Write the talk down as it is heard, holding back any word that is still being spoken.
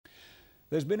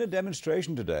There's been a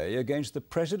demonstration today against the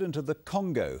President of the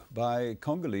Congo by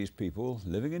Congolese people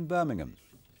living in Birmingham.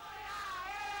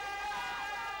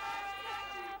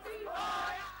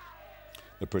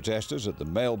 The protesters at the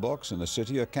mailbox in the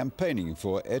city are campaigning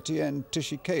for Etienne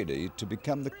Tshisekedi to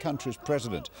become the country's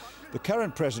president. The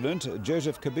current president,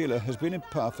 Joseph Kabila, has been in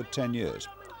power for 10 years.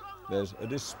 There's a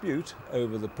dispute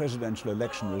over the presidential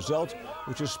election result,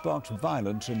 which has sparked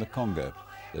violence in the Congo.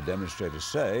 The demonstrators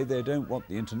say they don't want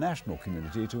the international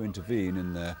community to intervene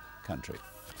in their country.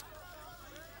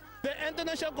 The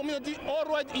international community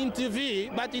already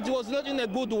intervened, but it was not in a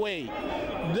good way.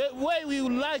 The way we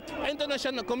would like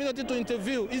international community to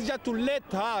intervene is just to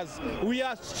let us, we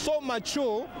are so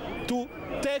mature to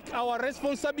take our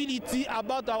responsibility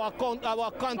about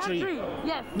our country.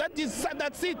 Yes.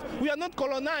 That's it. We are not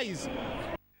colonized.